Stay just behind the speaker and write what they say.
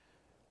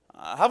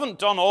I haven't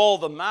done all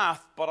the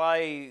math, but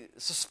I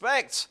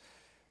suspect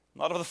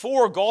out of the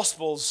four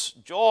Gospels,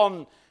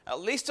 John, at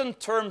least in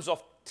terms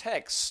of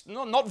text,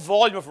 not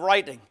volume of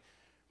writing,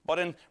 but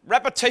in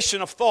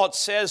repetition of thought,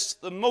 says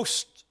the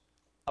most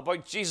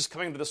about Jesus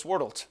coming into this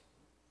world.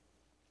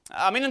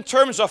 I mean, in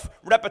terms of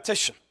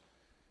repetition.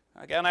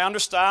 Again, I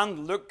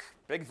understand Luke,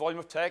 big volume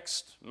of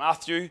text,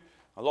 Matthew,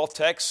 a lot of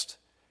text.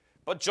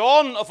 But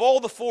John, of all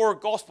the four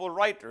Gospel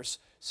writers,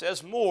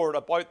 says more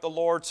about the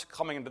Lord's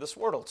coming into this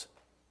world.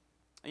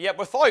 And yet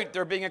without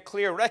there being a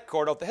clear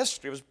record of the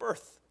history of his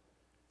birth.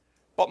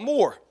 But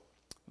more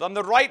than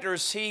the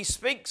writers, he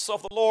speaks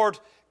of the Lord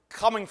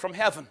coming from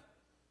heaven,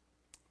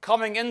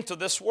 coming into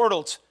this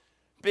world,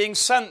 being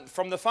sent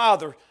from the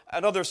Father,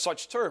 and other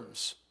such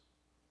terms.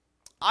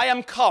 I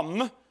am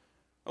come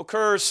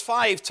occurs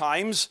 5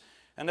 times,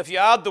 and if you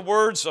add the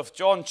words of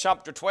John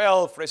chapter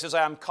 12, where he says,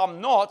 I am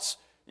come not,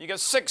 you get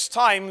 6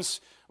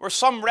 times where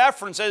some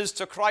references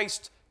to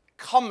Christ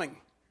coming.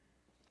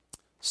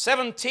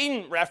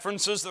 17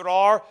 references there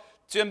are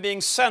to him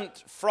being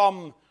sent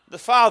from the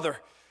Father.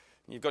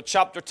 You've got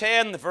chapter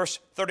 10, the verse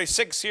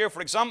 36 here,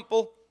 for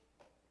example.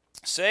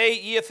 Say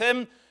ye of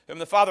him whom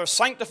the Father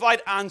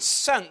sanctified and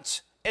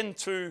sent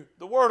into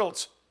the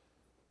world.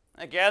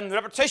 Again,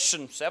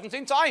 repetition,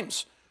 17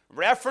 times.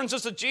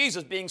 References to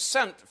Jesus being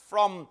sent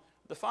from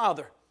the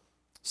Father.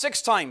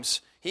 6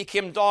 times he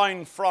came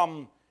down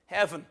from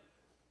heaven.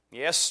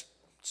 Yes,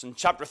 it's in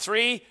chapter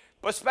 3,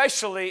 but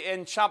especially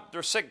in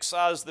chapter 6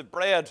 as the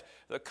bread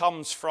that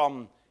comes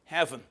from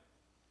heaven.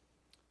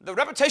 The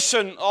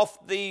repetition of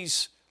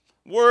these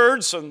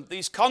words and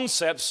these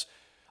concepts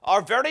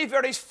are very,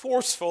 very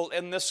forceful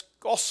in this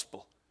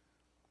gospel.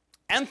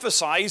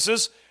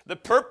 Emphasizes the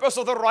purpose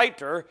of the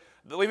writer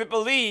that we may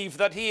believe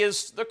that he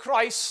is the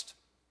Christ,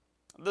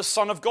 the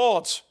Son of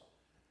God.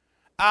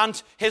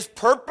 And his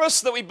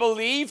purpose that we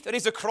believe that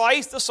he's the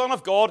Christ, the Son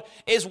of God,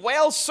 is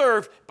well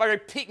served by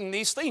repeating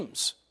these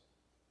themes.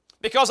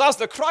 Because as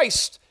the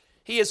Christ,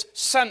 he is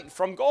sent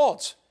from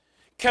God,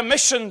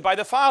 commissioned by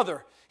the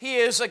Father. He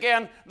is,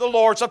 again, the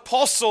Lord's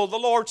apostle, the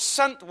Lord's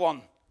sent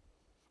one.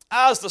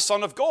 As the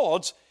Son of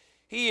God,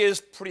 he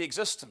is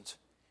pre-existent.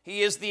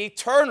 He is the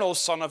eternal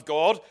Son of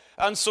God.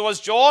 And so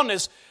as John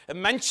is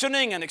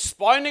mentioning and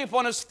expounding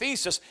upon his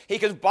thesis, he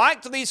comes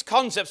back to these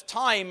concepts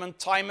time and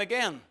time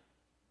again.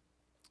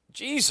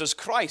 Jesus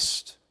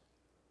Christ,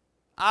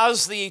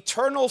 as the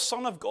eternal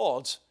Son of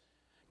God,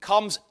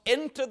 comes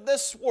into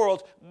this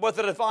world with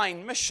a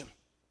divine mission,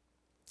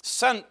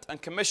 sent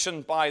and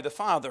commissioned by the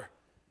Father.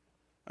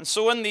 And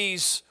so in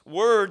these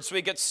words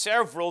we get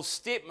several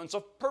statements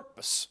of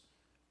purpose.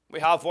 We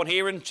have one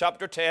here in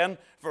chapter 10,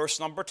 verse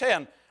number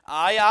 10.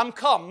 I am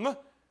come,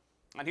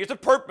 and here's the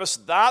purpose,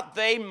 that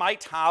they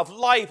might have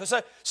life. It's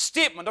a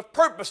statement of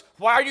purpose.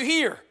 Why are you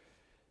here?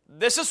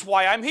 This is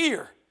why I'm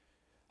here.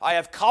 I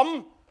have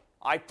come,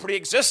 I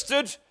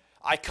pre-existed,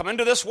 I come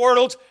into this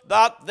world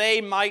that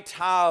they might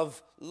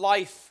have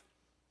life.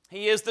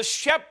 He is the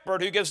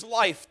shepherd who gives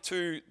life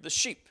to the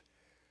sheep.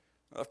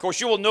 Of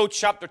course, you will know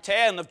chapter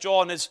 10 of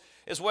John is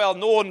well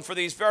known for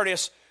these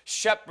various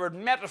shepherd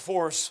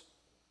metaphors.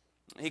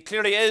 He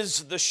clearly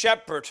is the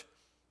shepherd.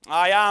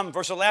 I am,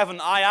 verse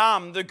 11, I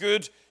am the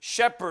good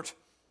shepherd.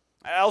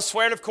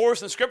 Elsewhere, of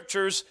course, in the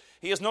Scriptures,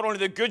 he is not only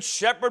the good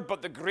shepherd,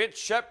 but the great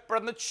shepherd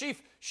and the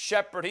chief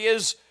shepherd. He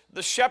is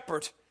the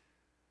shepherd.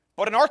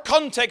 But in our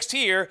context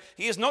here,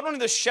 he is not only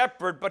the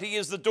shepherd, but he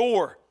is the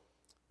door.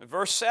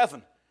 Verse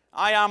 7,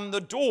 I am the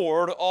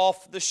door of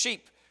the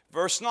sheep.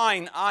 Verse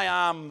 9, I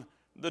am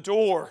the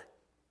door.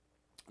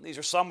 These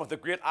are some of the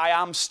great I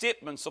am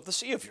statements of the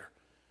Savior.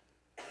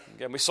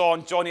 Again, we saw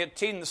in John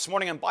 18 this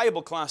morning in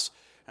Bible class,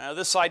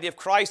 this idea of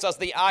Christ as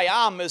the I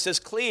am is his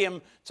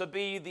claim to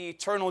be the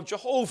eternal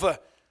Jehovah,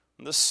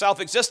 the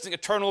self-existing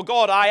eternal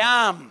God, I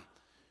am.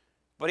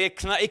 But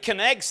he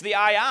connects the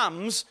I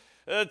ams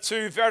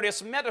to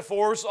various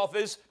metaphors of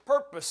his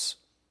purpose,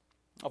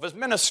 of his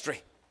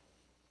ministry.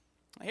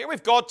 Here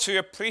we've got to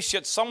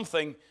appreciate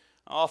something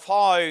of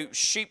how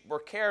sheep were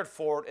cared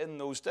for in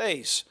those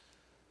days.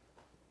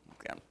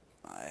 Again,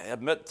 I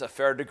admit a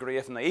fair degree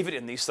of naivety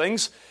in these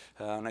things,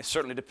 and I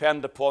certainly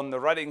depend upon the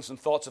writings and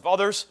thoughts of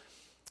others.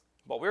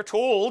 But we're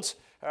told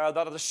that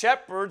the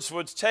shepherds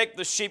would take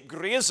the sheep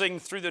grazing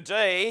through the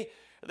day.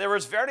 There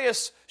was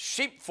various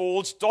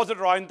sheepfolds dotted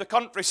around the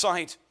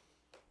countryside.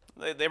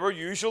 They were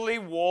usually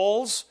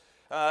walls,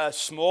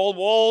 small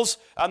walls,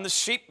 and the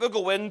sheep would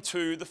go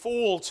into the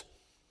fold.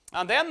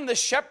 And then the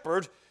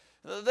shepherd,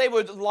 they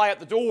would lie at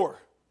the door.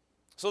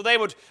 So they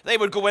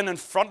would go in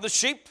front of the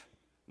sheep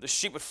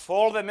would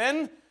follow them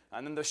in,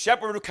 and then the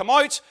shepherd would come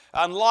out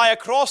and lie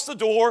across the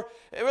door,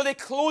 really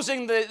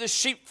closing the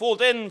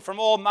sheepfold in from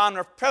all manner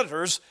of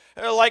predators,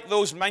 like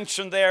those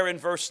mentioned there in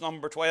verse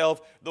number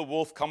 12, the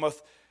wolf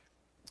cometh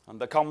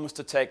and comes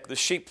to take the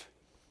sheep.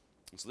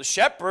 And so the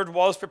shepherd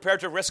was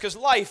prepared to risk his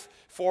life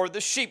for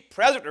the sheep.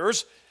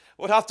 Predators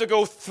would have to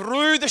go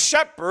through the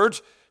shepherd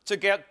to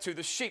get to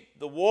the sheep.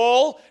 The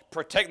wall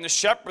protecting the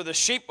shepherd, the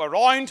sheep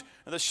around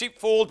the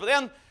sheepfold, but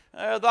then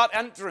that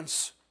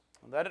entrance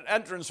That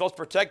entrance was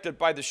protected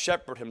by the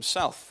shepherd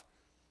himself.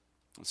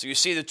 And so you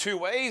see the two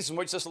ways in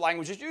which this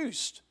language is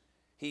used.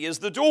 He is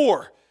the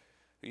door.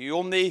 You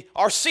only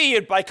are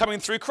saved by coming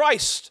through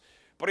Christ.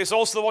 But he's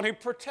also the one who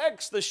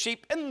protects the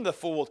sheep in the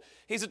fold.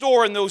 He's the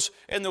door in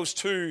those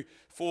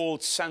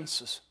two-fold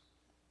senses.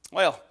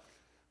 Well,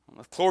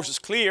 of course it's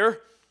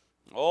clear,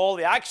 all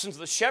the actions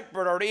of the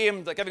shepherd are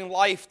aimed at giving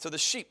life to the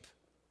sheep.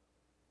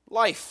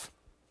 Life.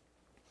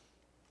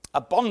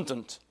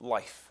 Abundant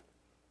life.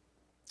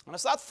 And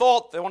it's that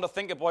thought that I want to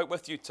think about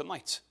with you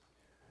tonight.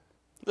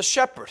 The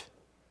shepherd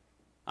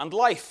and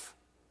life.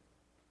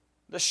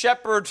 The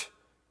shepherd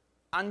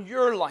and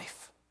your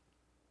life.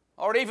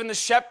 Or even the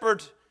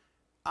shepherd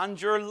and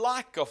your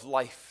lack of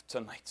life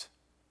tonight.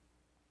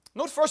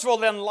 Note first of all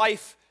then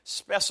life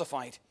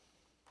specified.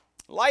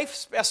 Life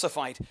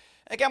specified.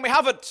 Again, we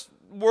have it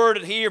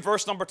worded here,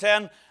 verse number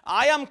 10.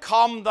 I am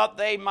come that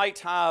they might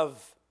have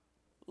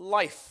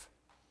life.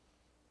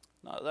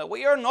 Now, that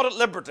we are not at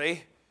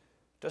liberty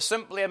to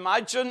simply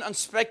imagine and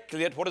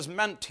speculate what is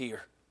meant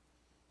here.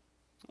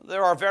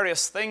 There are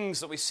various things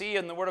that we see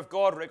in the Word of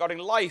God regarding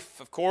life.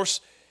 Of course,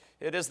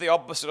 it is the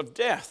opposite of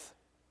death.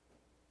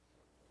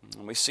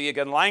 And we see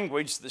again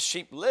language, the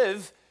sheep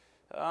live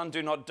and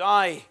do not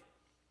die.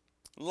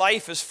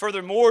 Life is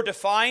furthermore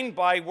defined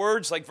by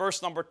words like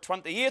verse number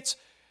 28.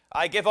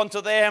 I give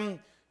unto them,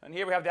 and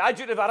here we have the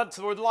adjective added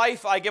to the word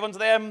life, I give unto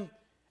them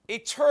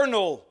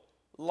eternal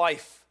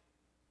life.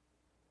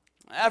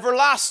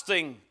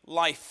 Everlasting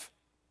life.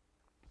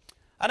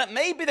 And it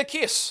may be the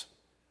case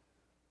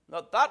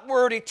that that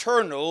word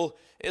eternal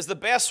is the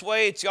best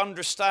way to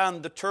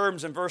understand the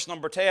terms in verse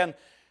number 10,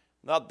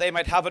 that they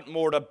might have it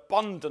more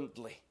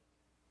abundantly.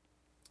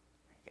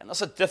 And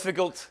that's a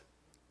difficult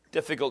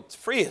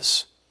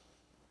phrase.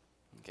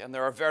 Again,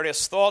 there are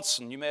various thoughts,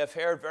 and you may have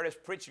heard various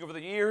preaching over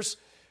the years,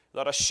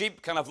 that a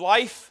sheep can have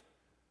life,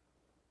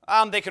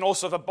 and they can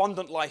also have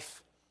abundant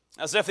life,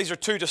 as if these are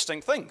two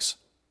distinct things.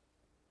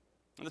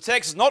 And the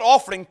text is not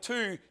offering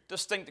two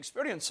distinct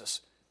experiences.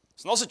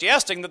 It's not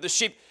suggesting that the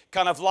sheep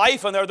can have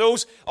life, and there are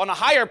those on a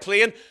higher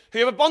plane who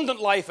have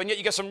abundant life, and yet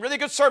you get some really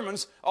good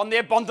sermons on the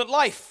abundant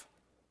life.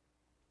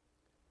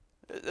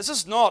 This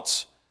is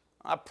not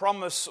a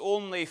promise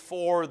only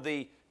for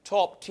the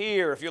top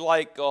tier, if you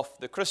like, of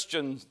the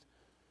Christian.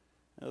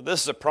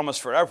 This is a promise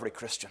for every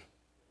Christian.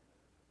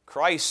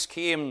 Christ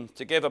came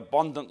to give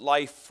abundant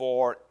life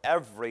for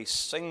every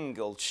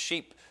single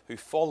sheep who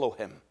follow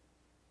him.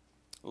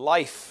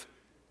 Life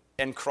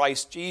in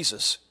Christ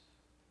Jesus.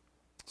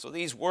 So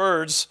these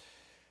words,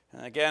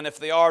 again, if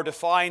they are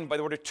defined by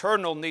the word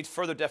eternal, need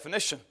further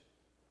definition.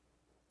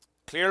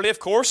 Clearly, of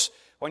course,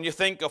 when you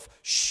think of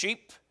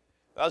sheep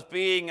as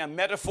being a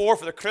metaphor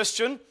for the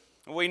Christian,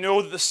 we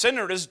know that the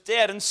sinner is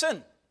dead in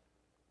sin.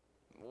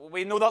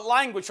 We know that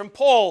language from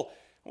Paul.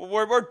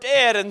 We're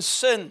dead in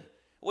sin.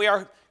 We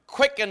are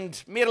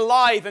quickened, made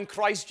alive in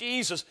Christ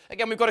Jesus.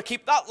 Again, we've got to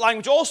keep that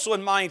language also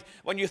in mind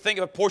when you think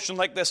of a portion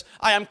like this.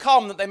 I am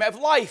come that they may have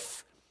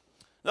life.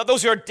 That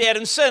those who are dead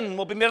in sin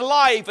will be made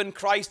alive in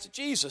Christ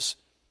Jesus.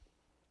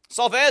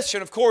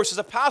 Salvation, of course, is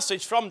a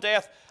passage from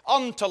death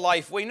unto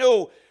life. We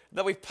know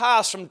that we've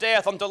passed from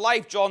death unto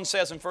life, John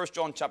says in 1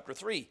 John chapter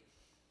 3.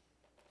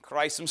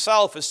 Christ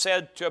himself is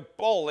said to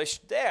abolish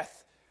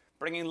death,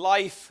 bringing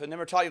life and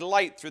immortality to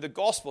light through the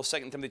gospel,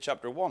 2 Timothy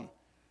chapter 1.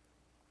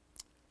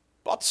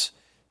 But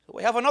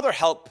we have another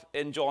help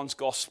in John's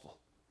gospel.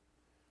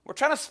 We're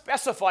trying to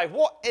specify,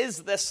 what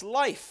is this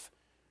life?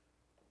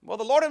 Well,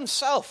 the Lord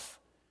himself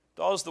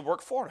does the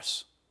work for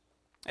us.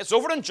 It's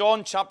over in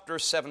John chapter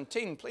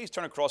 17. Please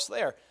turn across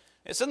there.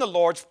 It's in the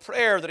Lord's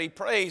Prayer that he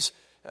prays,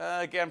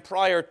 again,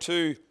 prior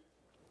to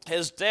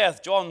his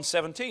death, John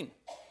 17.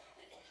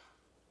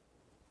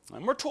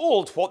 And we're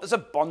told what this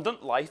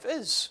abundant life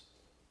is.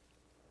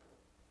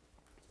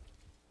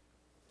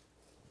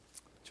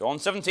 John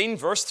 17,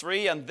 verse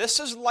 3, and this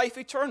is life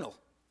eternal,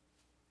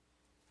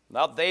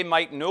 that they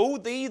might know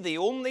thee, the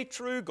only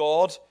true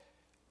God,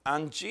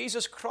 and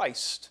Jesus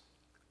Christ,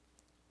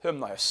 whom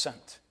thou hast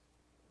sent.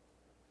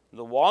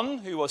 The one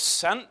who was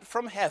sent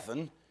from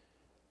heaven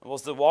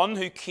was the one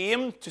who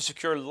came to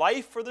secure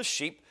life for the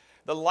sheep,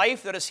 the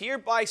life that is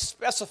hereby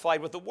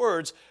specified with the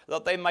words,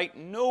 that they might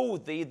know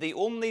thee, the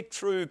only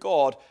true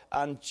God,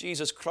 and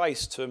Jesus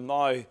Christ, whom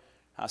thou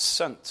hast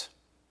sent.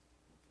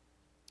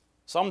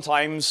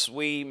 Sometimes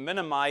we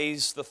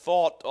minimize the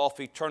thought of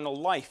eternal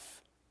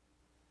life.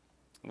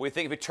 We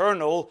think of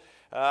eternal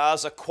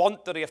as a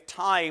quantity of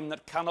time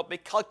that cannot be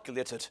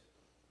calculated.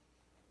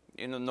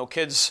 You know,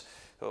 kids,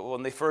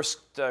 when they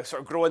first sort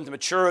of grow into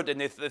maturity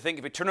and they think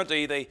of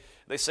eternity,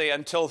 they say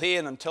until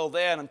then, until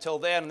then, until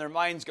then, and their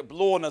minds get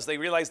blown as they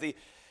realize the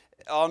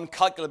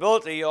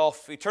uncalculability of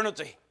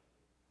eternity.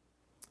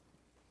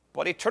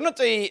 But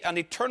eternity and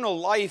eternal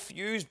life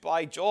used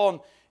by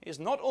John is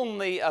not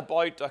only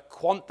about a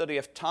quantity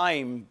of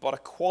time, but a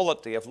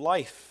quality of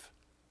life.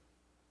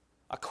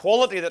 A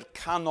quality that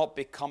cannot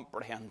be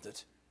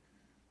comprehended.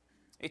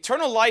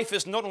 Eternal life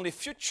is not only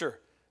future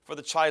for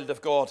the child of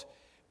God,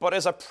 but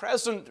is a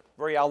present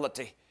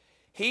reality.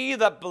 he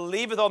that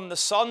believeth on the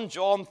Son,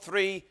 John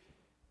 3,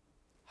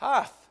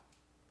 hath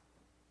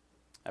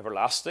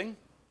everlasting,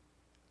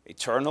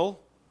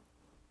 eternal,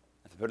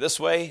 if I put it this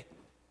way,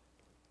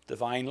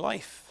 divine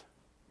life.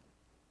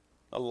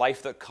 The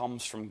life that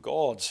comes from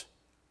God.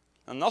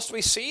 And thus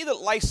we see that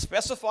life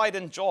specified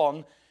in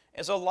John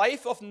is a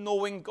life of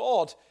knowing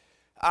God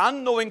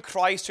and knowing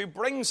Christ who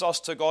brings us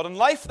to God. And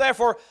life,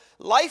 therefore,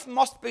 life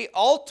must be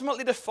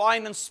ultimately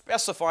defined and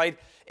specified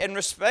in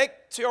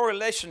respect to our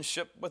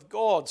relationship with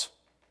God.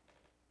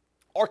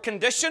 Our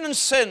condition in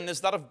sin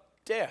is that of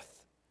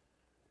death.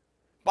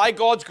 By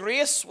God's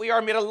grace, we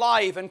are made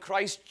alive in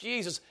Christ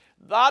Jesus.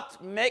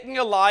 That making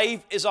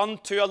alive is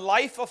unto a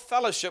life of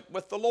fellowship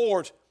with the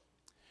Lord.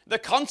 The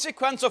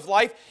consequence of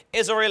life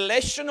is a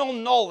relational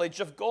knowledge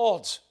of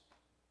God.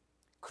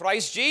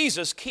 Christ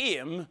Jesus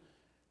came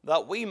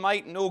that we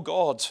might know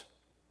God.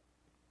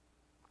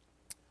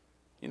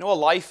 You know, a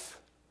life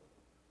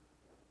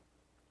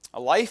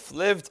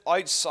lived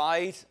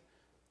outside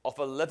of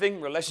a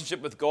living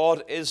relationship with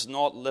God is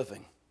not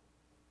living.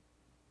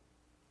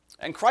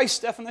 In Christ's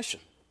definition,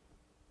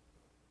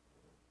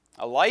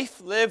 a life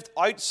lived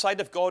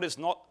outside of God is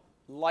not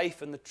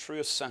life in the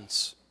truest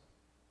sense.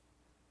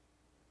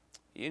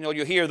 You know,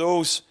 you hear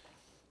those,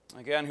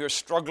 again, who are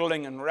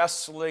struggling and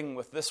wrestling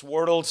with this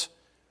world.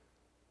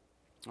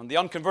 And the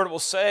unconverted will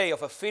say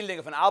of a feeling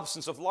of an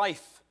absence of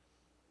life.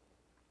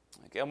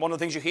 Again, one of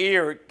the things you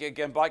hear,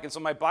 again, back in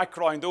some of my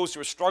background, those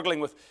who are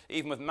struggling with,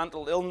 even with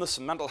mental illness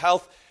and mental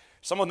health,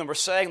 some of them were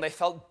saying they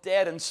felt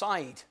dead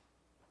inside.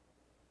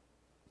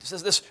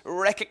 This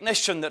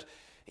recognition that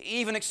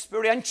even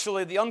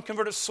experientially the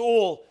unconverted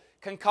soul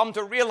can come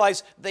to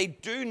realize they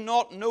do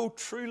not know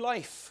true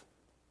life.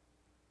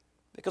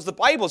 Because the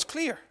Bible is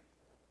clear.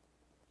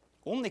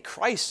 Only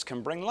Christ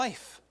can bring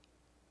life.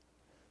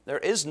 There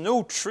is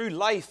no true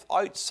life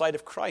outside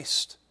of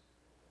Christ.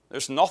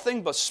 There's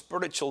nothing but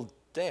spiritual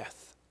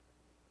death.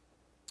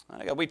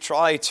 And we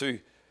try to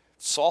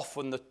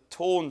soften the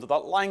tone of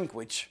that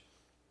language.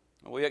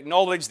 We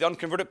acknowledge the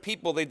unconverted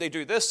people. They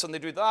do this and they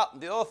do that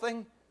and the other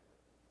thing.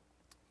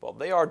 But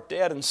they are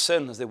dead in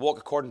sin as they walk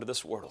according to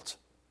this world.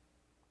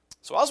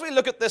 So as we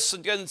look at this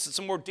and get into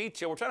some more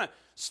detail, we're trying to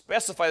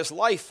specify this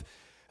life.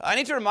 I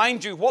need to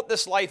remind you what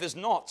this life is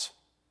not.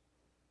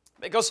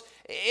 Because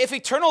if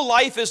eternal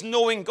life is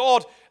knowing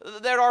God,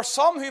 there are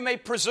some who may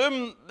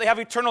presume they have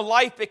eternal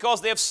life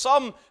because they have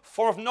some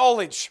form of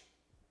knowledge,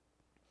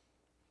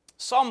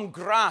 some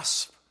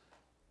grasp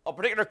of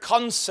particular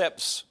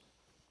concepts.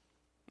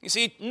 You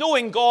see,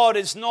 knowing God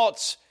is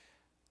not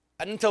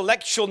an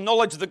intellectual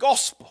knowledge of the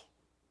gospel.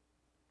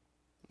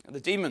 The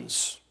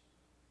demons,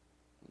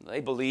 they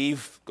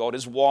believe God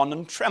is one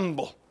and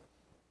tremble.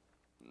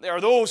 There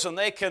are those, and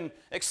they can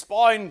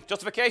expound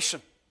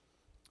justification.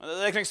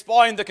 They can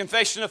expound the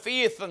confession of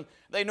faith, and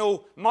they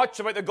know much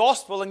about the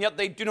gospel, and yet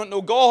they do not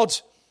know God.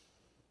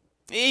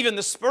 Even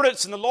the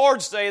spirits in the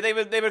Lord's day,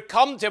 they would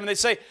come to him and they'd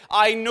say,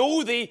 I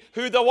know thee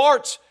who thou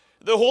art,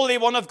 the Holy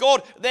One of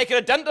God. They could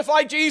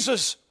identify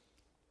Jesus,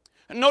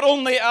 not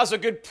only as a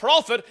good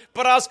prophet,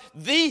 but as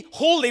the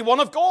Holy One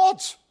of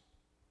God.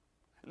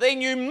 They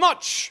knew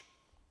much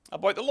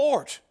about the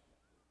Lord.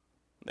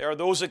 There are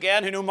those,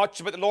 again, who know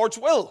much about the Lord's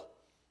will.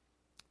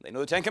 They know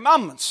the Ten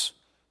Commandments.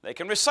 They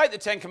can recite the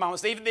Ten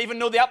Commandments. They even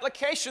know the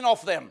application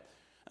of them.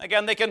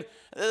 Again, they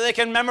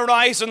can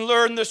memorize and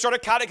learn the sort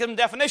of catechism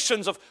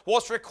definitions of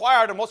what's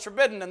required and what's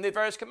forbidden in the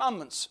various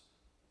commandments.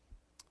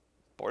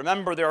 But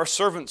remember, there are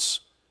servants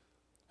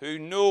who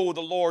know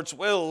the Lord's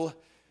will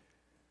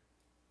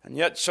and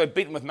yet shall be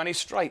beaten with many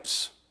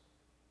stripes.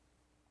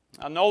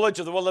 A knowledge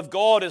of the will of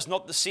God is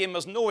not the same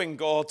as knowing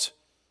God.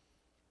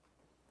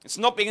 It's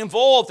not being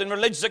involved in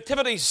religious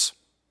activities.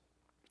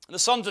 The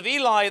sons of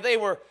Eli, they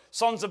were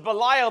sons of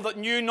Belial that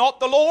knew not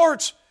the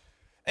Lord,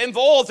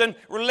 involved in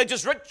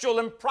religious ritual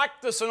and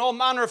practice and all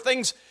manner of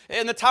things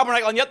in the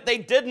tabernacle, and yet they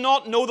did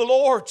not know the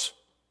Lord.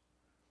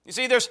 You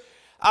see, there's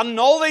a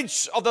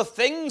knowledge of the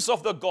things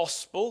of the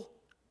gospel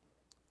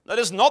that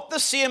is not the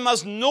same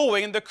as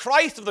knowing the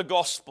Christ of the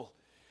gospel,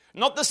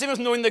 not the same as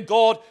knowing the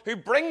God who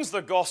brings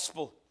the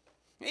gospel.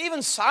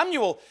 Even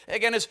Samuel,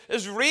 again,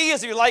 is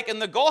raised, if you like, in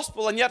the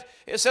gospel, and yet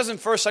it says in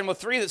 1 Samuel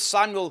 3 that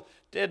Samuel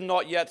did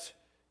not yet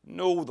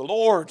know the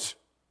Lord.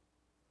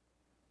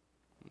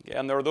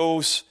 Again, there are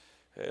those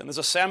in this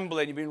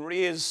assembly, and you've been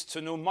raised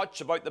to know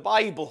much about the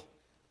Bible.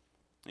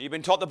 You've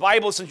been taught the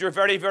Bible since you're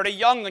very, very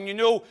young, and you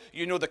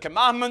know the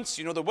commandments,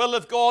 you know the will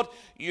of God,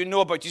 you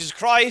know about Jesus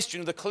Christ, you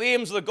know the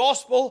claims of the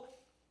gospel,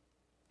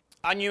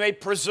 and you may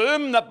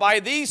presume that by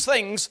these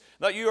things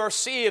that you are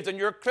saved and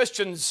you're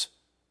Christians.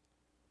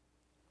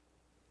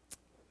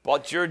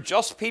 But you're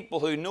just people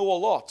who know a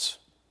lot,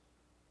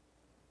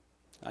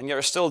 and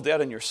you're still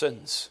dead in your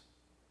sins.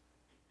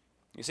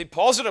 You see,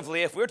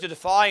 positively, if we're to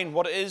define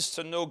what it is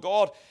to know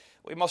God,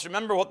 we must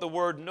remember what the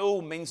word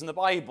know means in the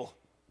Bible,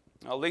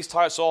 at least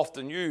how it's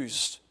often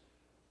used.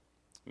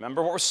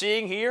 Remember what we're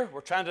seeing here?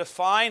 We're trying to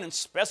define and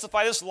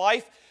specify this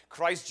life.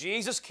 Christ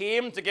Jesus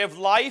came to give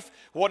life.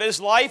 What is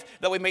life?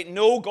 That we may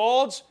know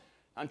God,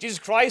 And Jesus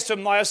Christ,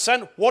 whom thou hast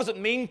sent, what does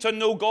it mean to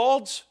know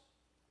God?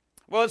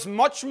 Well, it's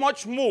much,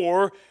 much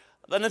more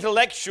than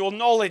intellectual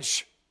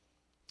knowledge.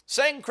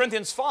 2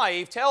 Corinthians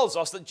 5 tells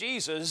us that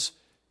Jesus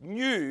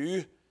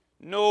knew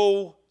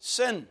no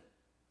sin.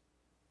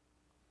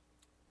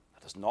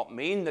 That does not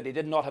mean that he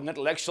did not have an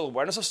intellectual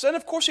awareness of sin.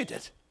 Of course he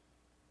did.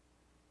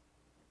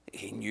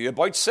 He knew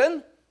about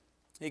sin.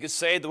 He could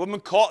say, the woman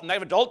caught in the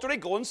act of adultery,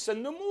 go and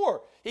sin no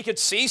more. He could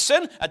see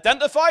sin,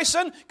 identify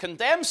sin,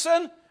 condemn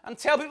sin, and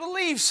tell people to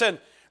leave sin.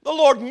 The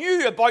Lord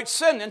knew about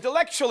sin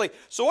intellectually.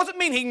 So what does it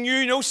mean he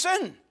knew no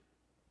sin?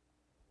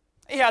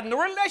 He had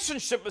no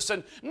relationship with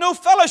sin, no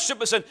fellowship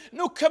with sin,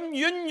 no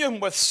communion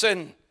with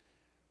sin.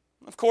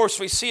 Of course,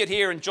 we see it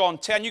here in John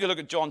 10. You can look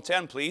at John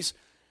 10, please,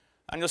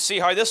 and you'll see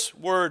how this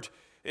word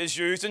is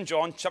used in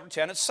John chapter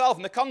 10 itself.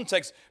 In the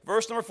context,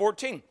 verse number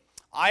 14.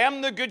 I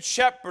am the good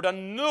shepherd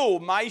and know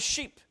my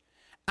sheep,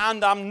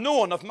 and am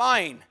known of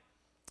mine.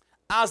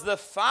 As the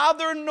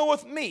Father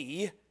knoweth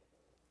me,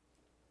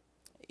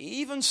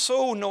 even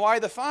so know I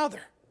the Father,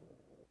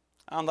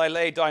 and I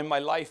lay down my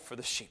life for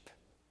the sheep.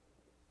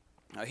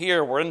 Now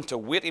here we're into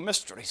weighty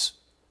mysteries.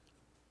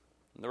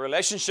 The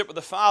relationship with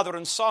the Father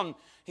and Son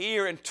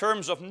here in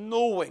terms of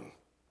knowing.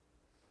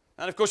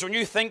 And of course, when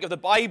you think of the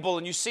Bible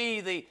and you see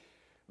the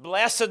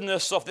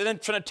blessedness of the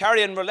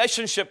Trinitarian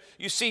relationship,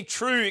 you see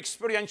true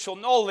experiential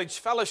knowledge,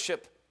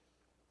 fellowship.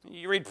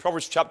 You read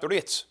Proverbs chapter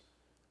 8.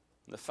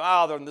 The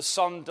Father and the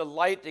Son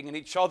delighting in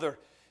each other,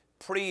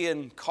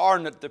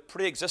 pre-incarnate, the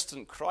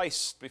pre-existent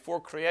Christ before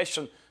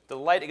creation,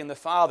 delighting in the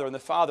Father and the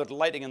Father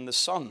delighting in the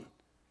Son.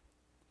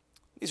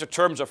 These are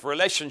terms of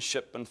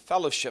relationship and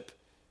fellowship,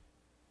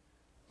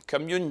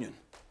 communion,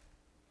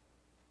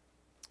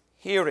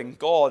 hearing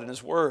God and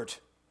His Word,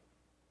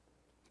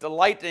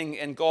 delighting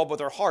in God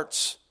with our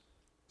hearts,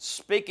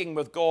 speaking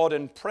with God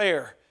in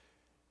prayer.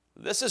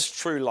 This is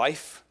true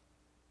life.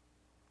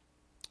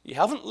 You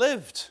haven't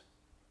lived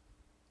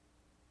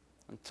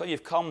until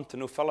you've come to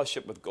know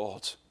fellowship with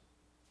God.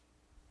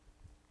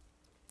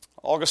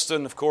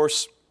 Augustine, of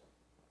course,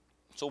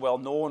 so well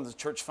known as a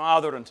church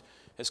father, and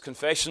his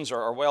confessions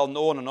are well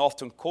known and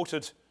often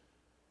quoted,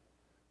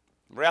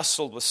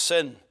 wrestled with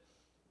sin,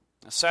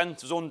 ascended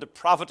to his own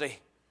depravity,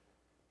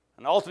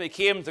 and ultimately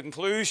came to the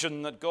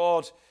conclusion that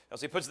God,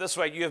 as he puts it this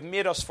way, you have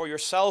made us for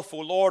yourself, O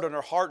Lord, and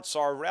our hearts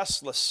are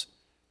restless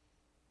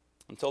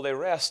until they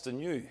rest in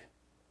you.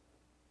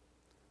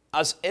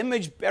 As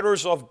image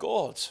bearers of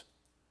God,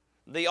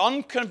 the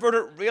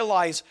unconverted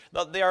realize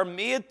that they are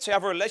made to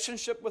have a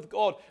relationship with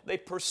God. They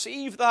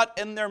perceive that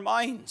in their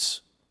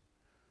minds.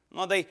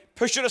 Now they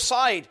push it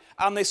aside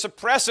and they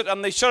suppress it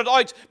and they shut it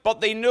out,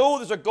 but they know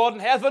there's a God in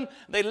heaven.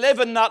 They live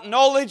in that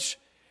knowledge,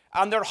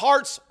 and their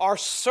hearts are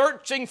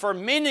searching for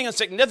meaning and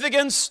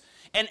significance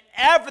in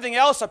everything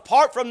else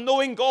apart from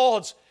knowing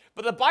God.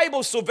 But the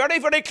Bible is so very,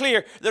 very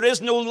clear. There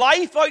is no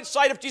life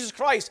outside of Jesus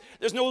Christ.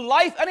 There's no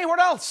life anywhere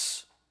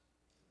else.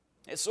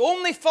 It's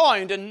only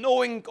found in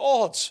knowing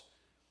God.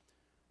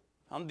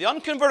 And the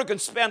unconverted can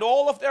spend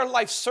all of their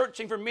life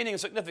searching for meaning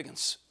and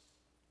significance.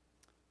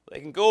 They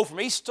can go from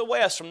east to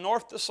west, from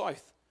north to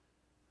south,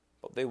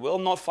 but they will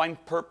not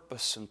find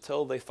purpose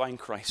until they find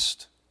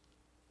Christ.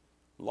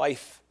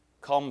 Life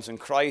comes in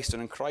Christ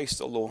and in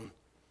Christ alone.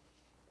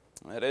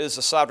 It is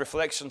a sad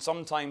reflection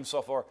sometimes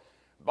of our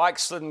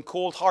backslidden,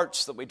 cold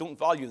hearts that we don't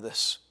value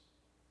this.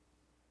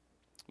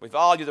 We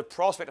value the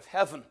prospect of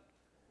heaven,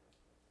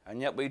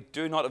 and yet we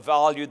do not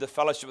value the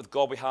fellowship with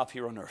God we have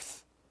here on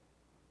earth.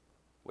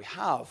 We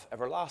have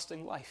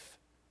everlasting life.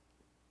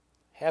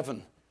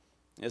 Heaven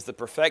is the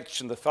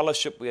perfection, the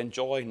fellowship we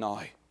enjoy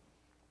now.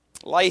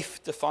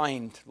 Life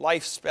defined,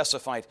 life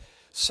specified.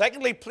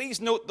 Secondly,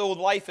 please note, though,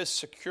 life is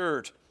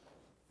secured.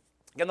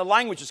 Again, the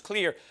language is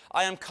clear.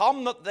 I am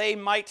come that they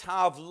might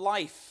have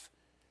life.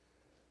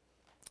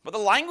 But the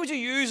language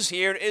he uses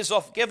here is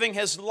of giving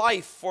his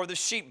life for the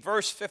sheep.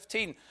 Verse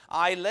 15,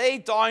 I lay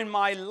down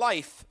my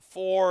life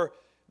for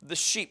the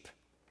sheep.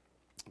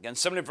 Again,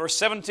 similarly, verse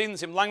 17, the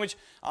same language,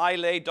 I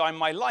lay down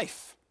my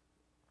life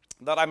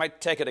that I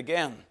might take it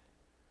again.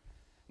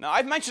 Now,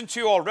 I've mentioned to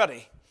you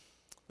already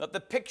that the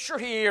picture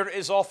here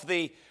is of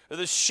the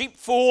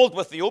sheepfold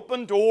with the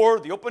open door,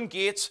 the open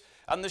gates,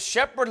 and the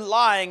shepherd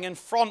lying in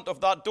front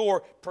of that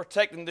door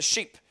protecting the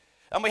sheep.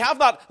 And we have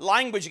that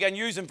language again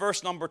used in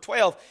verse number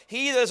 12.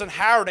 He that is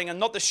inheriting and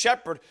not the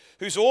shepherd,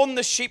 whose own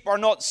the sheep are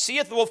not,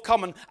 seeth the wolf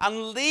coming,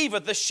 and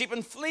leaveth the sheep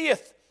and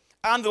fleeth.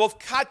 And the wolf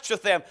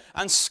catcheth them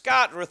and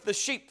scattereth the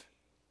sheep.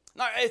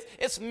 Now,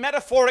 it's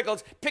metaphorical,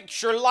 it's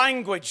picture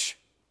language.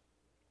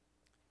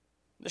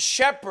 The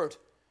shepherd,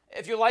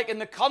 if you like, in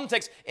the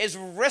context, is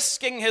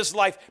risking his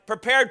life,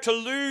 prepared to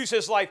lose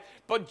his life.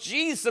 But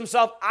Jesus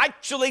himself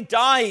actually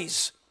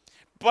dies.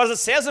 But as it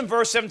says in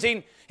verse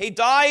 17, he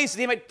dies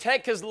that he might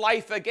take his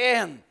life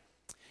again.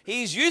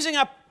 He's using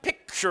a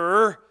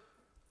picture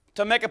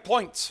to make a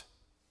point.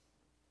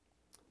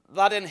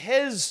 That in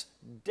his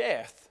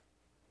death,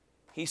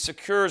 he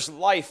secures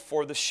life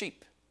for the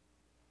sheep.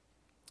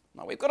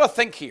 Now we've got to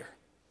think here.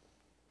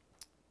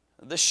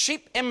 The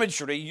sheep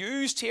imagery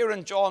used here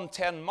in John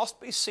 10 must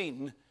be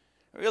seen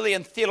really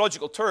in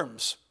theological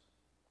terms.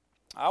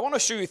 I want to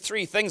show you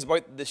three things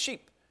about the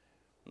sheep.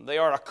 They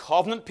are a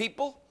covenant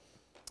people,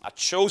 a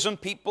chosen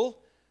people,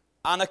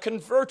 and a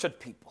converted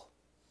people.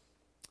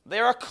 They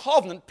are a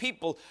covenant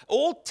people.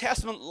 Old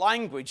Testament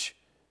language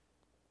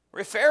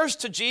refers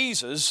to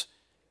Jesus,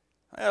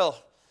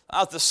 well,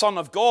 as the Son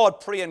of God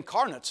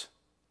pre-incarnate,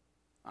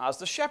 as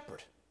the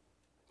shepherd.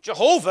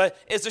 Jehovah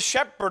is the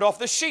shepherd of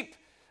the sheep.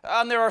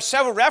 And there are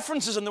several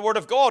references in the Word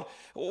of God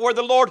where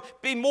the Lord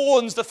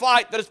bemoans the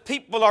fact that his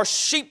people are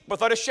sheep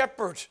without a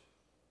shepherd.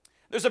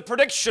 There's a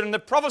prediction in the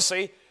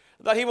prophecy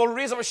that he will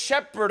raise up a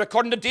shepherd,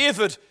 according to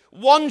David,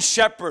 one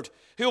shepherd,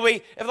 who will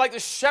be, if like, the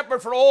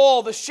shepherd for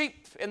all the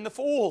sheep in the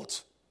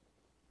fold.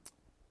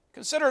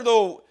 Consider,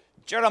 though,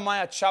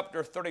 Jeremiah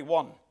chapter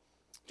 31.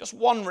 Just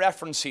one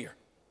reference here.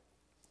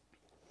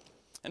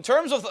 In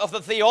terms of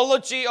the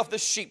theology of the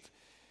sheep,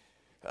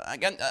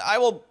 again, I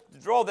will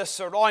draw this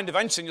around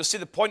eventually, and you'll see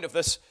the point of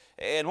this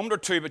in a moment or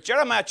two. But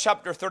Jeremiah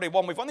chapter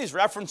 31, we've got these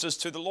references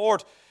to the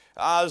Lord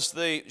as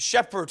the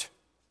shepherd.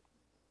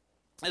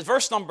 It's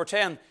verse number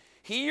 10.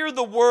 Hear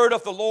the word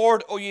of the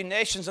Lord, O ye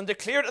nations, and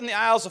declare it in the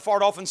isles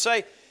afar off, and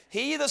say,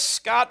 He that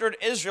scattered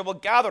Israel will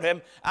gather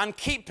him and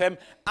keep him,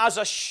 as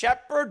a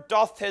shepherd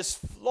doth his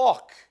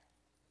flock.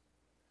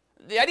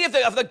 The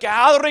idea of the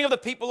gathering of the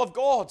people of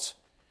God.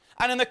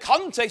 And in the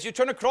context, you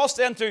turn across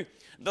then to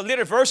the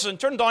later verses and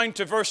turn down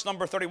to verse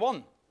number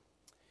 31.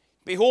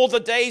 Behold, the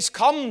days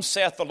come,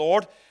 saith the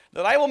Lord,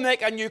 that I will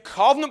make a new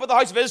covenant with the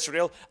house of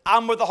Israel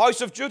and with the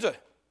house of Judah.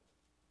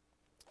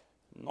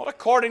 Not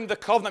according to the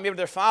covenant made with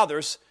their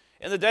fathers,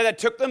 in the day that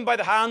took them by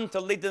the hand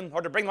to lead them,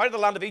 or to bring them out of the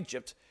land of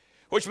Egypt,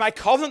 which my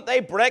covenant they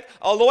break,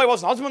 although I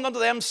was an husband unto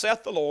them,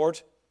 saith the Lord.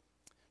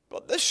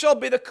 But this shall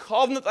be the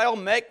covenant I will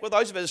make with the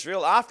house of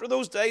Israel after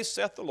those days,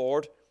 saith the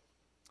Lord.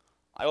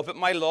 I will put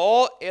my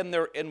law in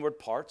their inward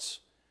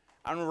parts,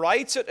 and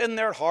write it in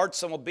their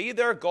hearts, and will be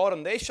their God,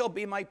 and they shall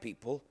be my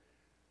people.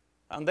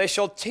 And they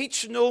shall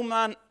teach no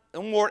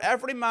more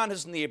every man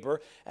his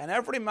neighbor, and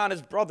every man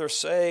his brother,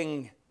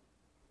 saying,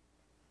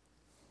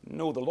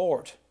 Know the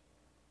Lord,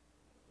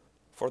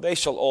 for they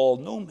shall all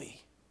know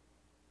me.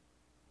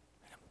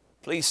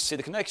 Please see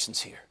the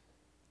connections here.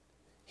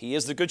 He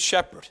is the good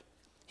shepherd.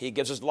 He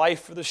gives his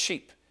life for the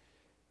sheep.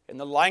 In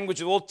the language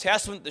of the Old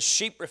Testament, the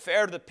sheep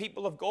refer to the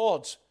people of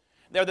God.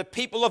 They're the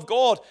people of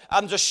God,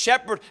 and the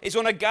shepherd is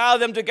going to gather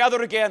them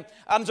together again,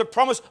 and there's a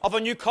promise of a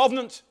new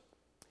covenant.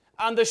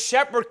 And the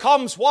shepherd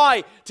comes,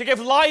 why? To give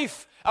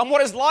life. And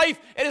what is life?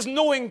 It is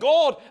knowing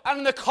God. And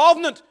in the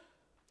covenant,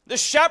 the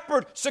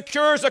shepherd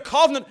secures a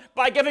covenant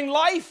by giving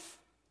life.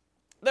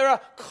 They're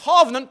a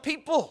covenant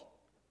people.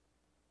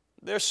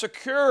 They're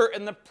secure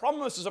in the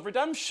promises of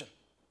redemption.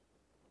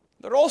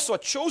 They're also a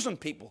chosen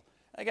people.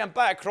 Again,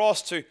 back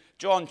across to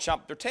John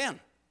chapter 10.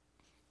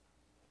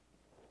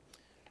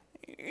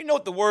 You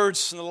note the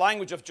words in the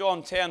language of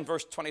John 10,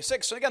 verse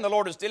 26. And again, the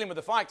Lord is dealing with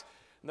the fact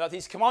that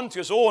he's come unto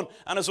his own,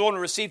 and his own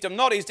received him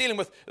not. He's dealing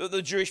with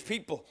the Jewish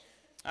people.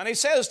 And he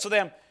says to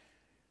them,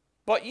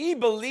 But ye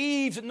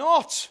believed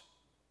not.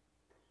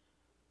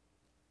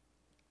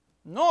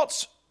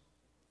 Not,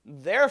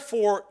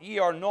 therefore ye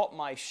are not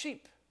my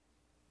sheep.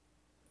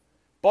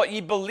 But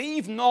ye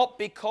believe not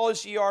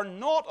because ye are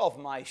not of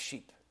my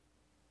sheep.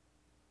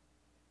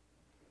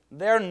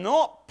 They're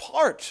not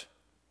part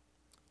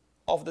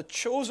of the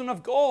chosen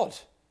of God.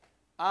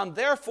 And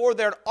therefore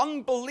their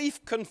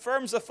unbelief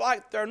confirms the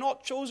fact they're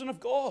not chosen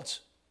of God.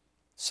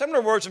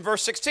 Similar words in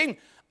verse 16.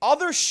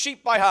 Other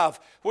sheep I have,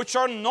 which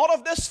are not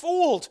of this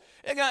fold.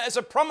 Again, it's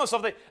a promise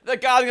of the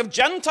gathering of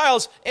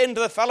Gentiles into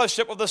the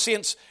fellowship of the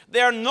saints. They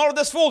are not of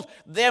this fold.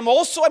 Them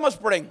also I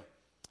must bring.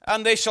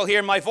 And they shall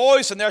hear my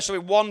voice, and there shall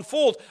be one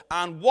fold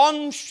and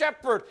one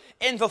shepherd,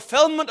 in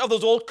fulfillment of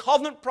those old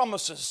covenant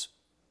promises.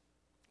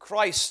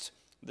 Christ,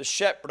 the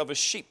shepherd of his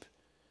sheep,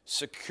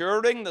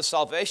 securing the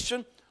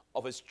salvation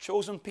of his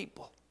chosen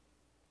people.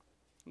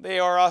 They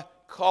are a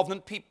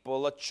covenant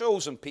people, a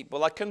chosen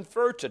people, a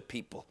converted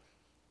people.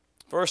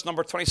 Verse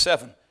number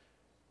 27.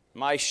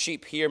 My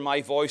sheep hear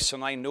my voice,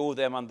 and I know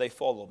them, and they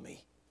follow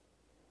me.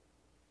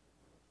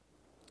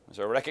 There's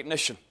a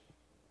recognition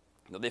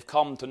that they've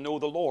come to know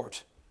the Lord.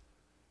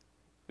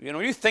 You know,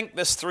 you think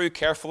this through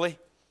carefully,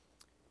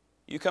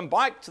 you come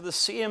back to the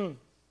same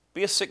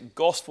basic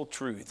gospel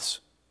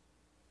truths.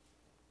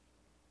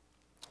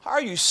 How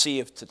are you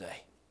saved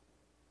today?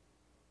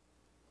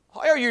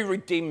 How are you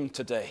redeemed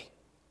today?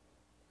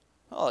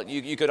 Well,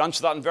 you could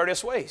answer that in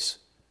various ways.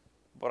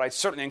 But I'd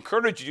certainly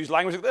encourage you to use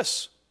language like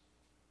this.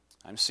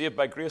 I'm saved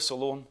by grace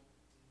alone,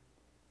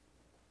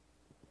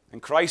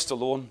 in Christ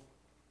alone,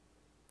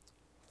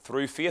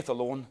 through faith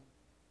alone.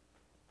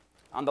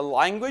 And the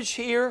language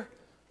here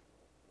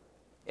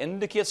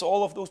indicates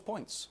all of those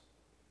points.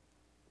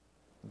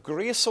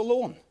 Grace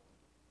alone.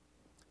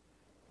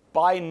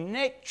 By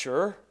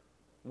nature,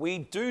 we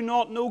do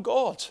not know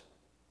God.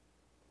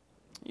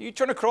 You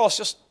turn across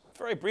just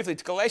very briefly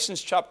to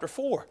Galatians chapter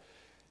 4.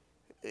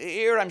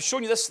 Here I'm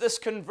showing you this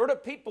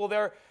converted people.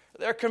 They're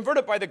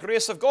converted by the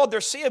grace of God.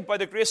 They're saved by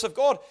the grace of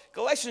God.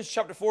 Galatians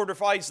chapter 4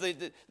 defines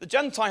the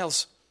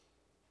Gentiles.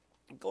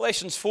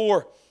 Galatians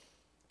 4,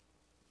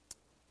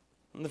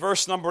 and the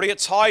verse number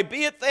 8,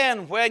 howbeit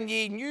then, when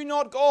ye knew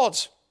not God,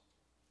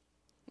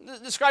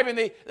 describing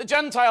the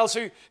Gentiles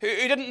who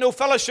didn't know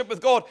fellowship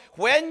with God,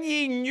 when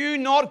ye knew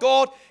not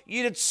God,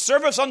 ye did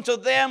service unto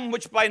them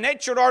which by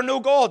nature are no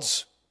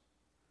gods.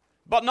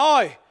 But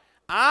now,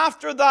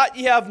 after that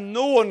ye have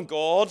known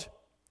God,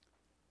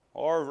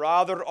 or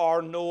rather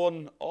are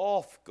known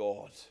of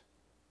God.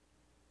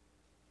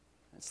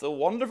 It's the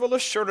wonderful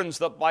assurance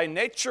that by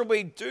nature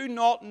we do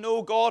not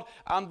know God,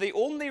 and the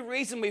only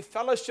reason we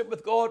fellowship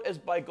with God is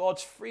by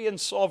God's free and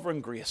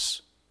sovereign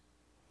grace.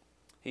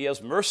 He has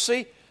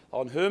mercy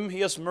on whom He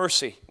has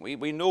mercy.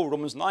 We know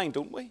Romans 9,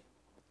 don't we?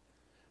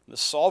 The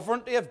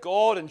sovereignty of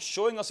God in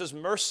showing us His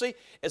mercy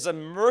is a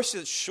mercy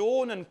that's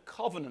shown in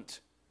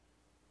covenant.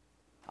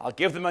 I'll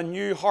give them a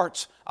new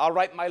heart. I'll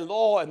write my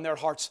law in their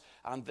hearts,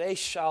 and they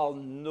shall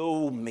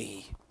know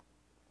me.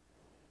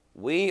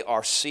 We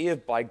are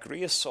saved by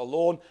grace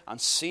alone and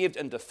saved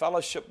into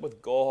fellowship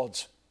with God.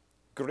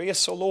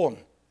 Grace alone.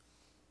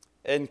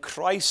 In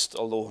Christ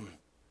alone.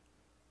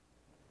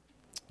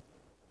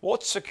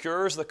 What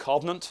secures the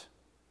covenant?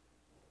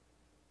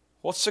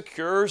 What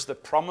secures the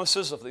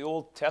promises of the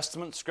Old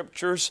Testament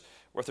scriptures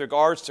with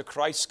regards to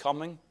Christ's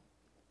coming?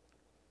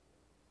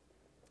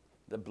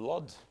 The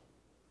blood.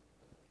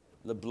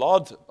 The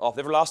blood of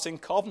the everlasting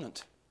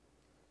covenant.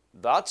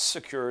 That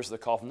secures the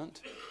covenant.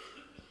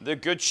 The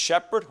good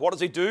shepherd, what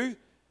does he do?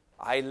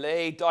 I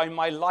lay down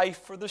my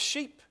life for the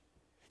sheep.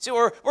 See,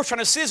 we're trying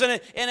to see this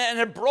in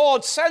a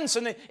broad sense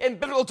in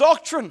biblical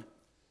doctrine.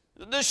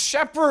 The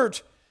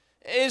shepherd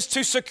is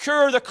to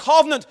secure the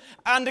covenant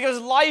and to give his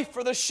life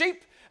for the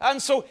sheep.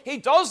 And so he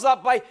does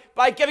that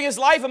by giving his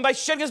life and by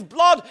shedding his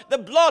blood, the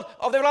blood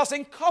of the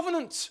everlasting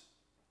covenant.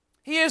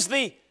 He is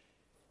the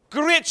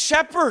great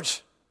shepherd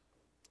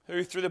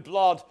who through the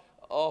blood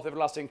of the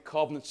everlasting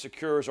covenant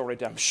secures our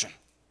redemption.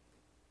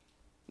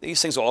 These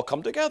things all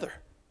come together.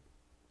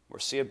 We're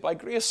saved by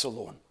grace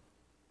alone.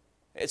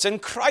 It's in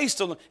Christ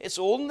alone. It's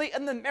only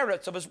in the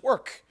merits of His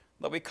work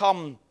that we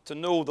come to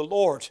know the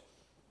Lord.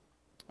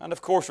 And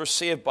of course, we're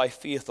saved by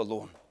faith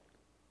alone.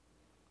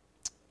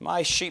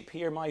 My sheep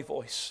hear my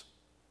voice.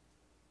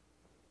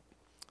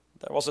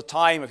 There was a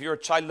time, if you're a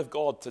child of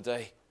God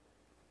today,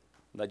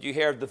 that you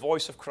heard the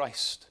voice of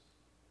Christ.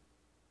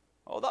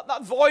 Oh,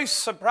 that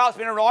voice had perhaps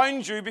been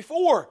around you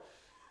before.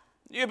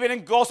 You've been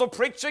in gospel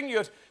preaching, you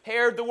had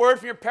heard the word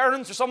from your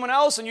parents or someone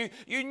else, and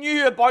you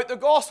knew about the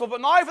gospel.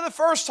 But now for the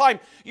first time,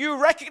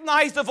 you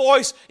recognize the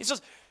voice. He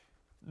says,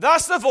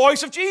 that's the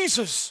voice of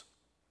Jesus.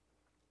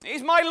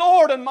 He's my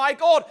Lord and my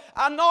God.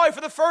 And now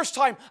for the first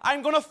time,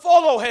 I'm going to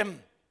follow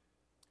Him.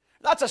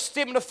 That's a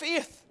statement of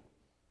faith.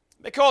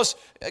 Because,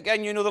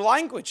 again, you know the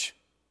language.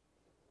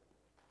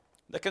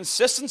 The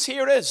consistency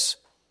here is,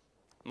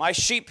 my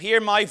sheep hear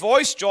my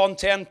voice, John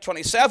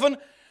 10:27.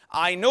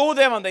 I know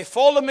them and they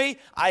follow me.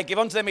 I give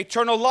unto them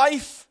eternal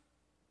life.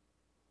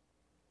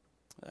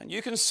 And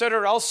you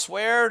consider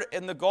elsewhere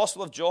in the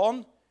Gospel of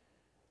John,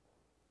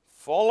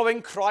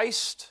 following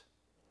Christ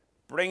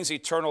brings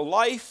eternal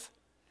life.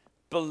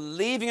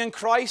 Believing in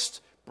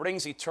Christ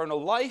brings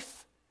eternal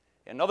life.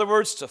 In other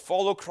words, to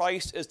follow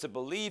Christ is to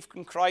believe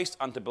in Christ,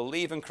 and to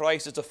believe in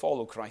Christ is to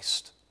follow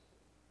Christ.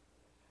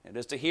 It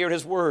is to hear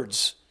His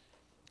words.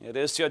 It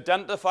is to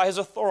identify His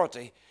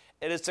authority.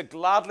 It is to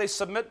gladly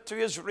submit to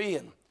His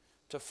reign.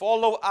 To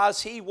follow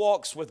as He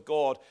walks with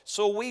God,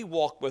 so we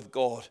walk with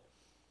God.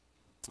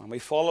 And we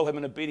follow Him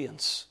in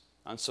obedience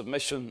and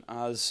submission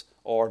as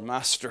our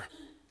Master.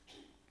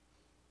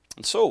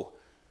 And so,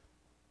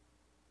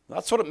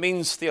 that's what it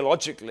means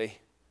theologically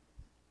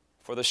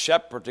for the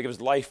shepherd to give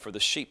his life for the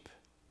sheep.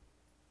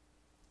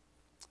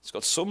 It's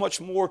got so much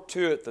more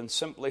to it than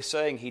simply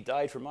saying, He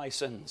died for my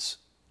sins.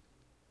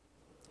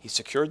 He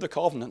secured the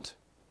covenant.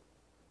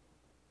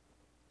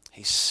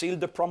 He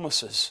sealed the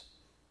promises.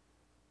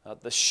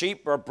 That the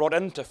sheep are brought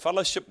into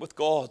fellowship with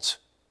God,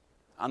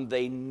 and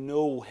they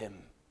know Him.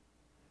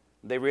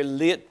 They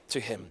relate to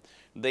Him.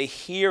 They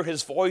hear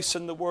His voice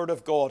in the Word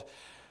of God,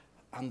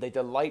 and they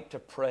delight to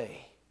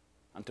pray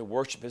and to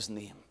worship His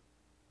name.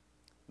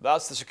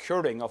 That's the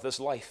securing of this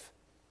life.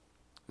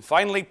 And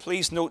finally,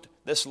 please note,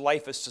 this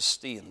life is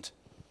sustained.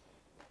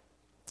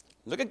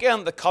 Look again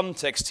at the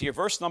context here,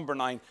 verse number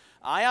 9.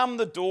 I am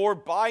the door,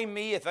 by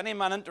me, if any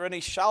man enter in, he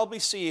shall be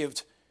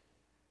saved,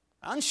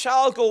 and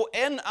shall go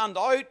in and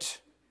out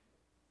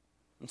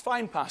and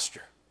find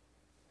pasture.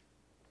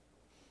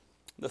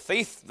 The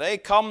thief, they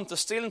come to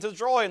steal and to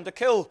destroy and to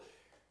kill,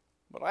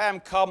 but I am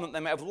come that they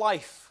may have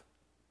life.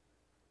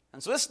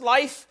 And so this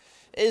life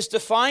is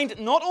defined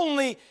not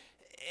only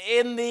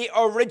in the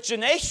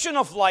origination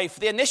of life,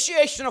 the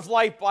initiation of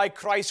life by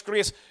Christ's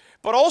grace,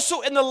 but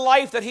also in the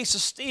life that He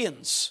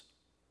sustains.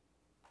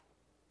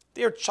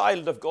 Dear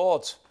child of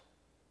God,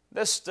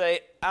 this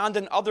day and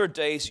in other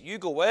days, you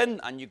go in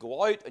and you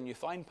go out and you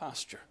find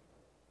pasture.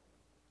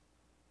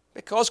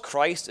 Because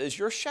Christ is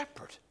your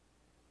shepherd.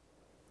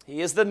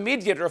 He is the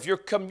mediator of your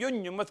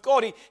communion with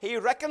God. He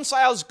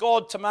reconciles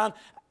God to man,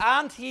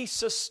 and He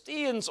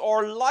sustains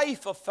our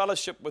life of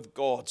fellowship with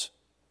God.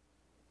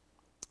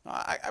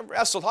 I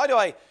wrestled. How do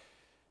I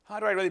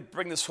really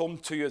bring this home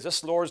to you as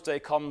this Lord's Day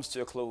comes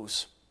to a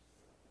close?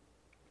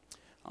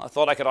 I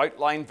thought I could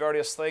outline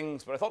various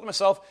things, but I thought to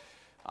myself,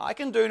 I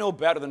can do no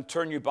better than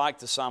turn you back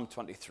to Psalm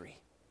 23.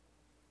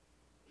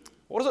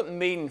 What does it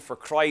mean for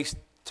Christ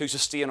to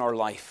sustain our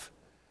life?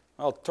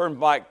 Well, turn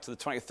back to the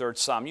 23rd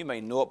Psalm. You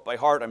may know it by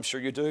heart, I'm sure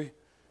you do.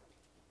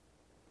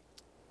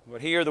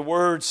 But here the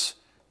words,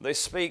 they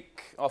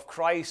speak of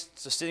Christ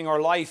sustaining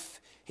our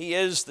life. He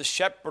is the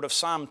shepherd of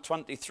Psalm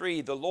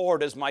 23. The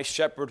Lord is my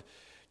shepherd.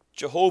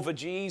 Jehovah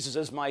Jesus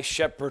is my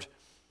shepherd,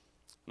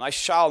 and I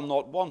shall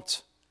not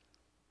want.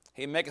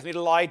 He maketh me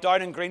to lie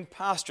down in green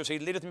pastures. He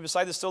leadeth me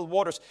beside the still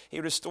waters. He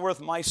restoreth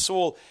my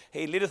soul.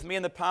 He leadeth me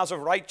in the paths of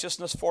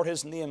righteousness for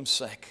his name's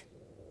sake.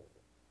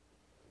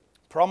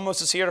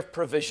 Promises here of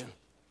provision.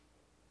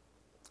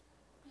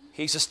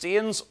 He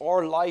sustains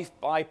our life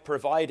by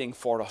providing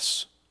for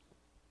us.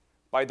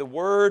 By the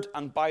Word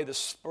and by the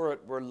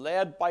Spirit, we're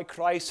led by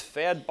Christ,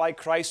 fed by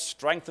Christ,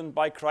 strengthened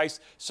by Christ,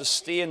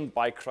 sustained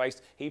by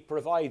Christ. He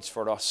provides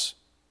for us.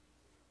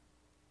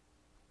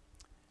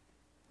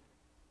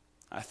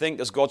 I think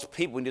as God's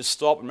people, we need to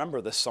stop and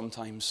remember this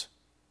sometimes.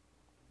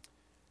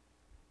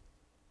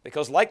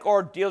 Because like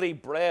our daily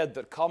bread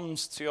that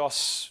comes to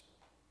us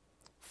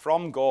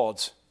from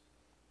God,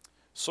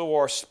 so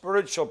our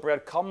spiritual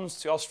bread comes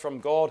to us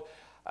from God,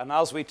 and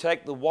as we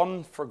take the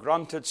one for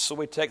granted, so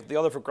we take the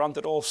other for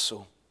granted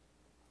also.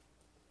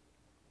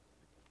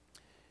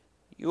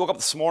 You woke up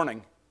this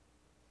morning,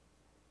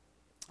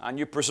 and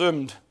you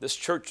presumed this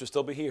church would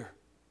still be here.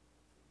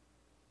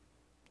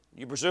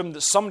 You presumed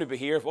that somebody would be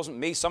here. If it wasn't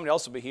me, somebody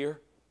else would be here.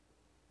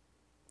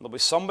 There'll be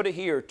somebody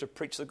here to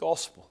preach the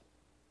gospel.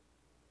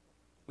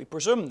 We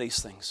presume these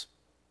things.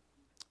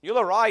 You'll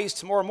arise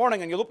tomorrow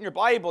morning and you'll open your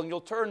Bible and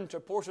you'll turn to a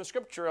portion of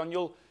Scripture and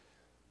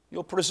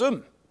you'll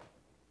presume.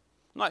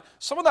 Now,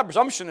 some of that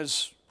presumption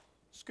is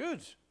good.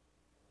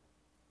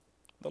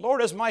 The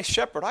Lord is my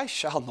shepherd, I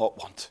shall not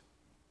want.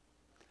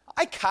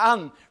 I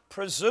can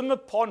presume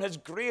upon His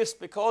grace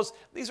because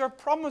these are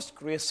promised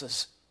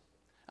graces.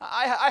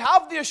 I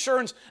have the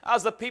assurance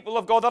as the people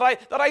of God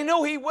that I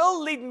know He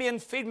will lead me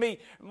and feed me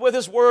with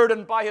His Word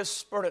and by His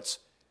Spirit.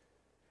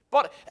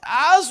 But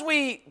as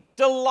we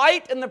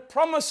delight in the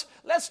promise,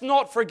 let's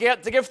not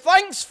forget to give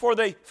thanks for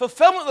the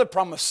fulfillment of the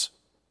promise.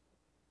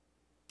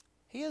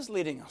 He is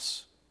leading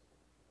us.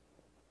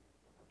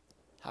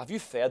 Have you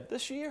fed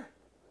this year?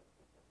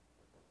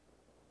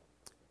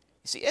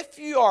 You see, if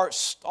you are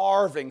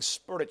starving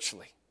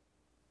spiritually,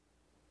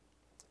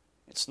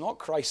 it's not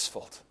Christ's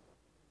fault.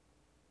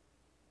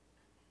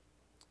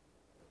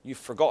 You've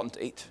forgotten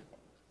to eat.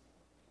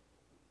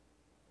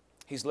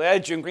 He's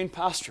led you in green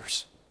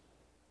pastures,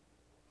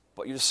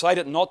 but you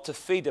decided not to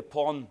feed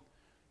upon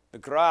the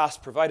grass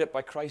provided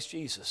by Christ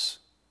Jesus.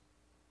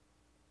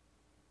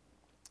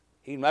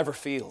 He never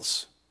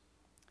fails.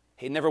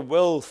 He never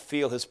will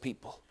fail His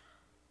people.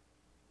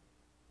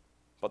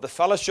 But the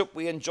fellowship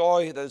we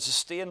enjoy that is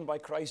sustained by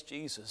Christ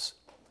Jesus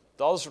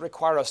does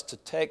require us to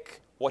take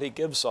what He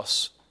gives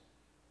us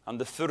and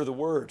the food of the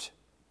Word.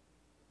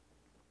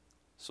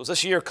 So as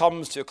this year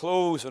comes to a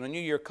close and a new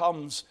year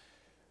comes,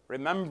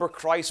 remember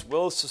Christ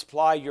will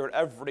supply your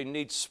every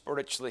need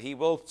spiritually. He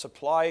will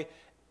supply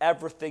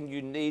everything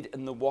you need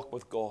in the walk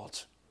with God.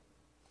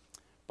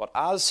 But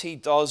as He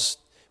does,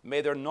 may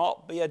there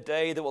not be a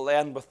day that will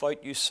end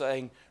without you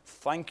saying,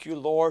 thank you,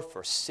 Lord,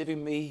 for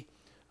saving me,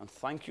 and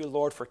thank you,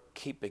 Lord, for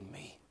keeping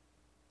me.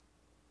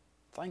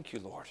 Thank you,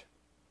 Lord.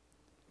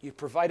 You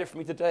provided for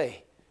me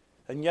today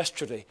and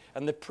yesterday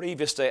and the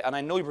previous day, and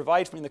I know You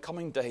provide for me in the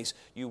coming days.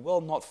 You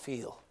will not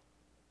fail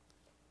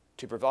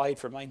to provide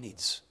for my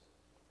needs.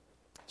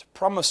 It's a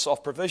promise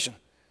of provision.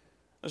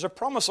 There's a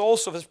promise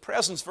also of His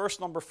presence,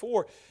 verse number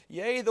 4.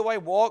 Yea, though I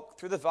walk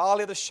through the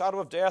valley of the shadow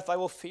of death, I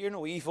will fear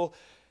no evil,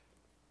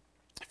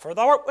 for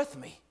Thou art with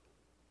me.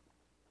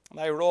 And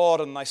Thy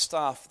rod and Thy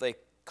staff, they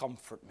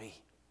comfort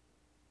me.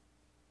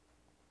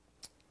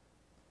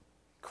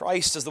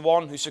 Christ is the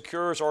one who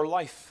secures our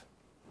life,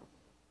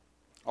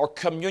 our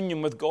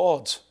communion with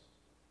God.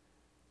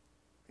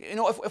 You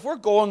know, if we're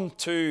going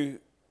to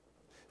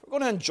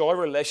enjoy a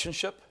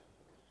relationship,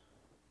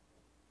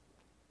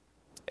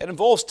 it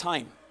involves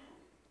time.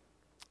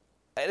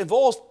 It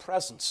involves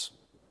presence,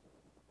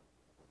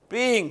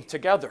 being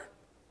together.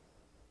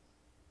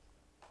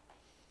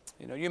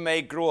 You know, you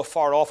may grow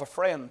afar off a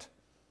friend.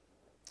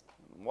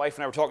 My wife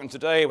and I were talking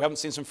today. We haven't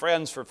seen some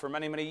friends for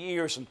many, many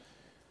years, and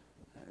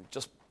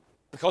just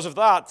because of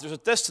that, there's a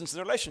distance in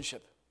the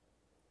relationship.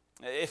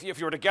 If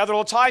you were together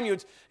all the time, you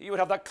would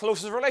have that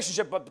closest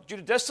relationship, but due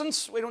to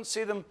distance, we don't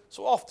see them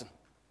so often.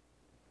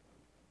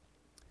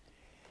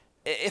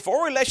 If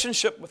our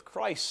relationship with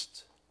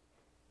Christ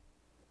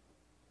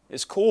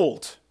is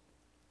cold,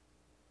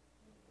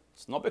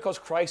 it's not because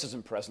Christ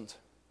isn't present.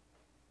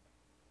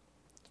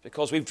 It's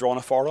because we've drawn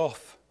afar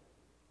off.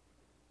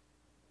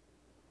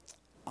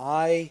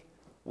 I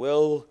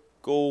will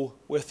go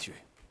with you.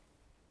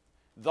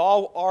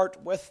 Thou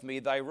art with me,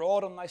 Thy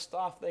rod and Thy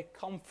staff, they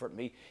comfort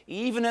me.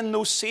 Even in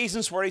those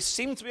seasons where He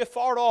seems to be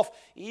afar off,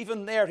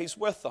 even there He's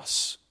with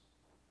us.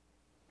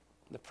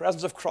 In the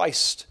presence of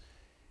Christ.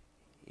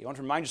 You want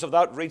to remind yourself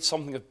of that? Read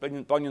something of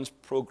Bunyan's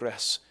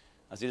Progress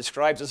as he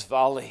describes his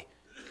valley.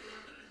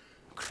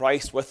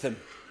 Christ with him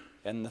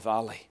in the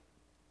valley.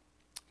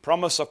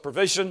 Promise of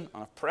provision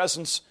and of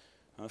presence,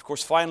 and of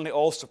course finally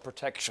also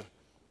protection.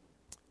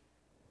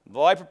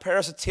 Thou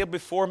preparest a table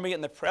before me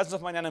in the presence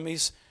of mine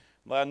enemies.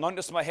 Thou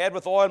anointest my head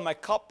with oil, my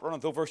cup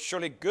runneth over.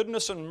 Surely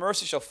goodness and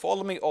mercy shall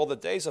follow me all the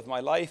days of my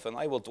life, and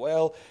I will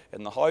dwell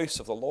in the house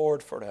of the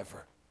Lord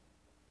forever.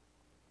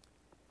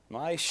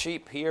 My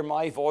sheep hear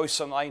my voice,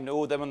 and I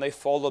know them, and they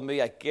follow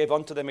me. I give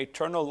unto them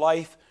eternal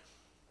life,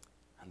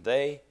 and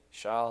they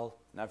shall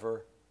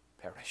never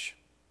perish.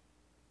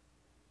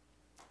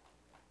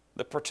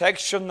 The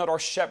protection that our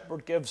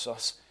shepherd gives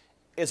us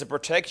is a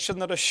protection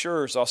that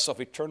assures us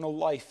of eternal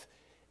life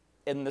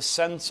in the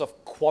sense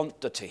of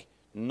quantity,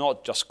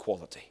 not just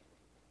quality.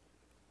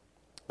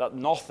 That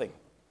nothing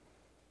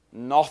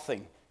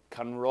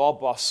can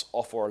rob us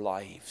of our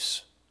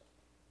lives.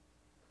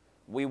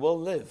 We will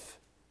live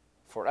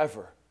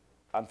forever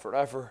and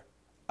forever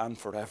and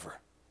forever.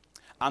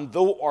 And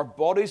though our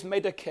bodies may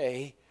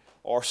decay,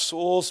 our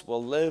souls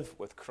will live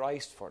with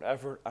Christ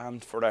forever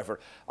and forever.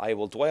 I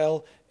will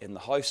dwell in the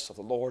house of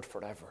the Lord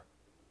forever.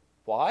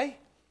 Why?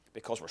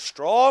 Because we're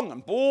strong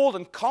and bold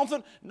and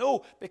confident?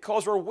 No,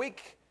 because we're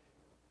weak.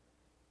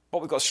 But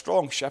we've got a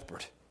strong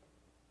shepherd.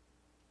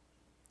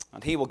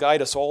 And he will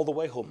guide us all the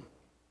way home,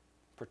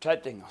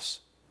 protecting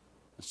us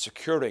and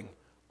securing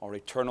our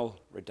eternal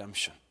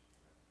redemption.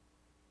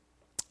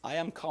 I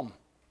am come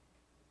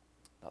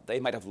that they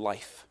might have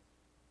life.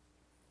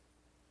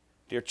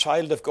 Dear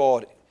child of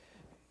God,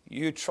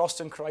 you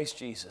trust in Christ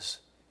Jesus.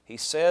 He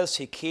says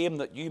he came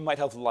that you might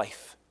have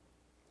life.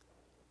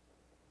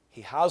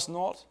 He has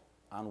not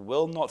and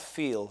will not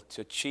fail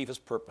to achieve his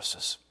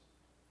purposes.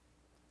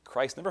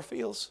 Christ never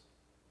fails.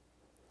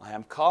 I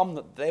am come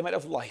that they might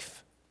have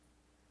life.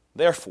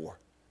 Therefore,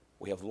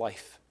 we have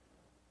life.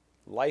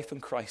 Life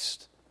in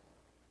Christ,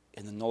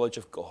 in the knowledge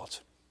of God.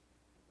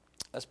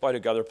 Let's bow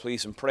together,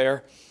 please, in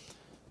prayer.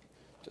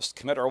 Just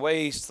commit our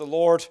ways to the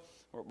Lord.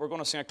 We're going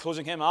to sing a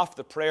closing hymn after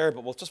the prayer,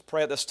 but we'll just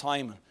pray at this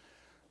time and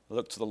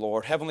look to the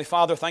Lord. Heavenly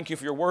Father, thank you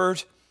for your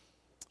word.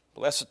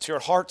 Bless it to our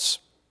hearts.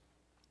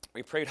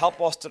 We pray,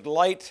 help us to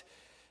delight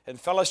in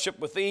fellowship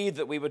with thee,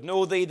 that we would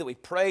know thee, that we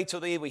pray to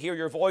thee, we hear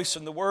your voice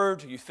in the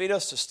word, you feed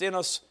us, sustain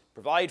us,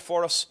 provide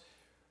for us.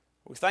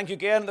 We thank you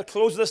again at the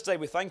close of this day.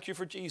 We thank you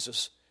for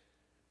Jesus,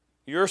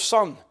 your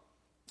Son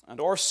and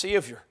our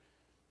Savior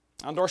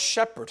and our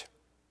Shepherd,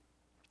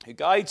 who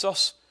guides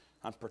us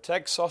and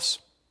protects us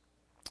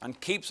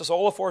and keeps us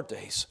all of our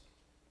days.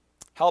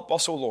 Help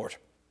us, O Lord.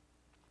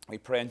 We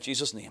pray in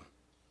Jesus' name.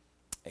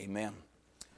 Amen.